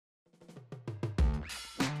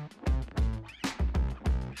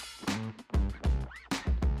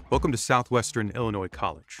Welcome to Southwestern Illinois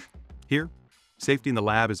College. Here, safety in the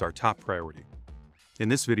lab is our top priority. In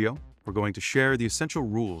this video, we're going to share the essential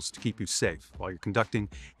rules to keep you safe while you're conducting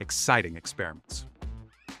exciting experiments.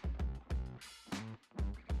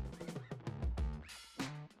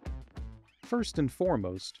 First and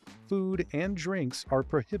foremost, food and drinks are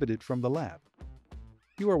prohibited from the lab.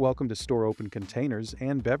 You are welcome to store open containers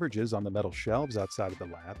and beverages on the metal shelves outside of the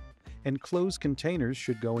lab, and closed containers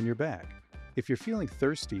should go in your bag. If you're feeling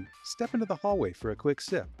thirsty, step into the hallway for a quick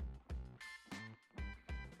sip.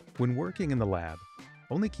 When working in the lab,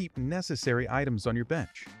 only keep necessary items on your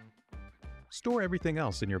bench. Store everything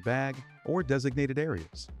else in your bag or designated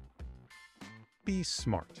areas. Be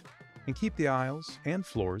smart and keep the aisles and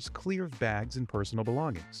floors clear of bags and personal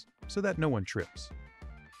belongings so that no one trips.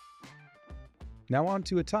 Now on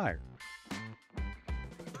to attire.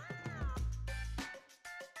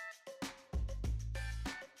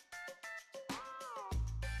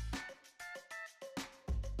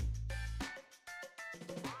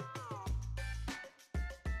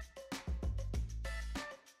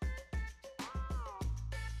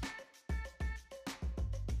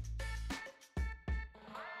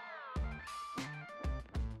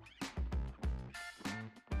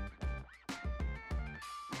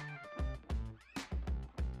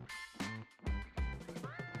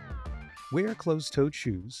 Wear closed-toed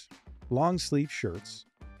shoes, long-sleeve shirts,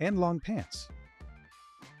 and long pants.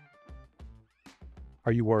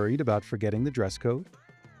 Are you worried about forgetting the dress code?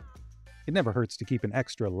 It never hurts to keep an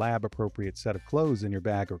extra lab-appropriate set of clothes in your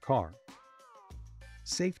bag or car.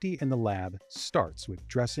 Safety in the lab starts with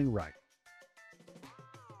dressing right.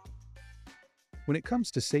 When it comes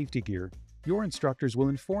to safety gear, your instructors will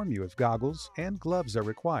inform you if goggles and gloves are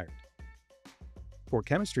required. For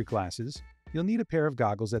chemistry classes, you'll need a pair of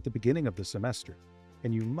goggles at the beginning of the semester,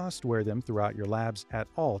 and you must wear them throughout your labs at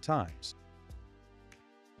all times.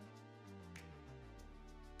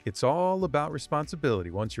 It's all about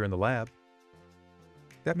responsibility once you're in the lab.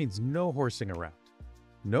 That means no horsing around,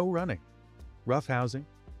 no running, roughhousing,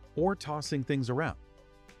 or tossing things around.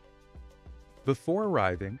 Before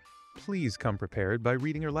arriving, please come prepared by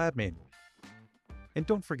reading your lab manual. And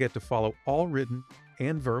don't forget to follow all written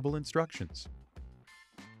and verbal instructions.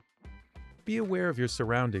 Be aware of your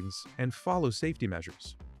surroundings and follow safety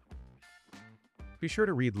measures. Be sure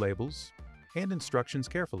to read labels and instructions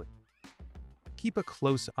carefully. Keep a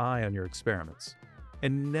close eye on your experiments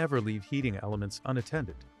and never leave heating elements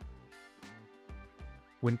unattended.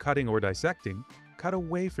 When cutting or dissecting, cut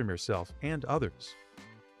away from yourself and others.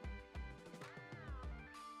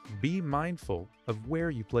 Be mindful of where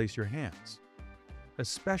you place your hands,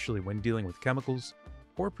 especially when dealing with chemicals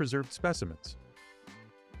or preserved specimens.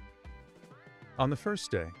 On the first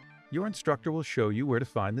day, your instructor will show you where to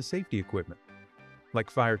find the safety equipment, like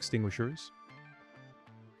fire extinguishers,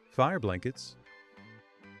 fire blankets,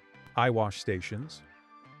 eye wash stations,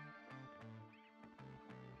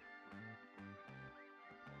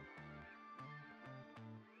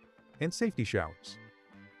 and safety showers.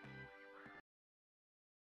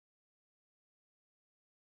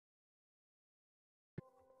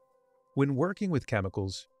 When working with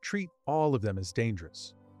chemicals, treat all of them as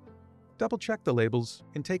dangerous. Double-check the labels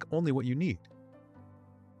and take only what you need.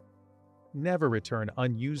 Never return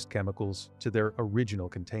unused chemicals to their original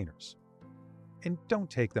containers. And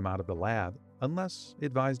don't take them out of the lab unless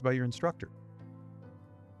advised by your instructor.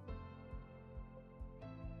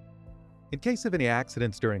 In case of any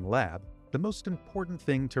accidents during lab, the most important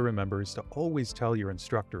thing to remember is to always tell your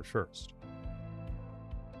instructor first.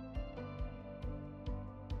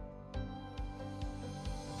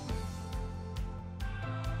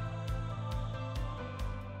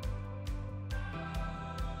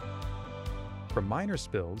 For minor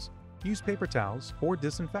spills, use paper towels or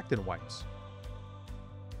disinfectant wipes.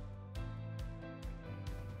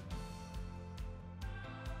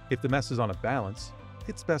 If the mess is on a balance,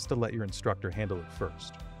 it's best to let your instructor handle it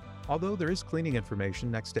first, although there is cleaning information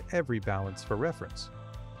next to every balance for reference.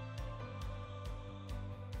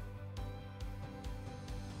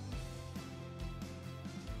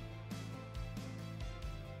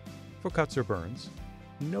 For cuts or burns,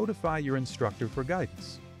 notify your instructor for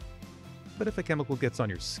guidance. But if a chemical gets on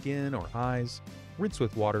your skin or eyes, rinse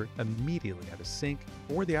with water immediately at a sink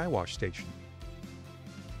or the eye wash station.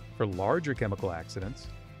 For larger chemical accidents,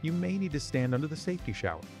 you may need to stand under the safety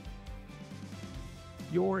shower.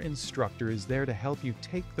 Your instructor is there to help you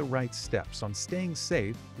take the right steps on staying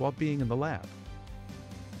safe while being in the lab.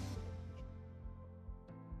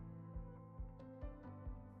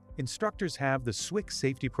 Instructors have the SWIC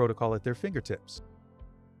safety protocol at their fingertips.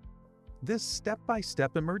 This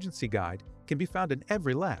step-by-step emergency guide can be found in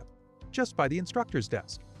every lab, just by the instructor's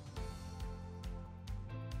desk.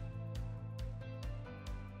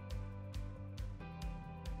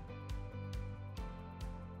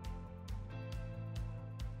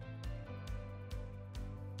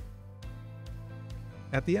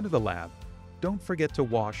 At the end of the lab, don't forget to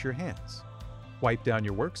wash your hands, wipe down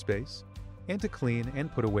your workspace, and to clean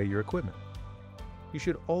and put away your equipment. You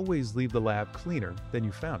should always leave the lab cleaner than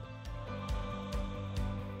you found it.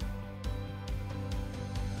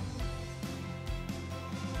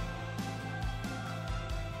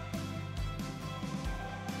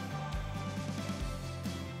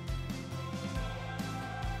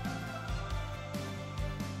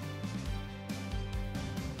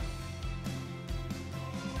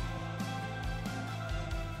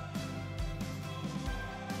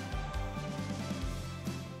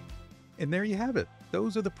 And there you have it.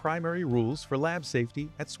 Those are the primary rules for lab safety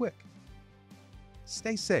at SWIC.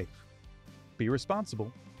 Stay safe, be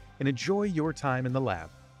responsible, and enjoy your time in the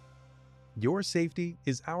lab. Your safety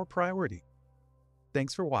is our priority.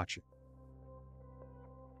 Thanks for watching.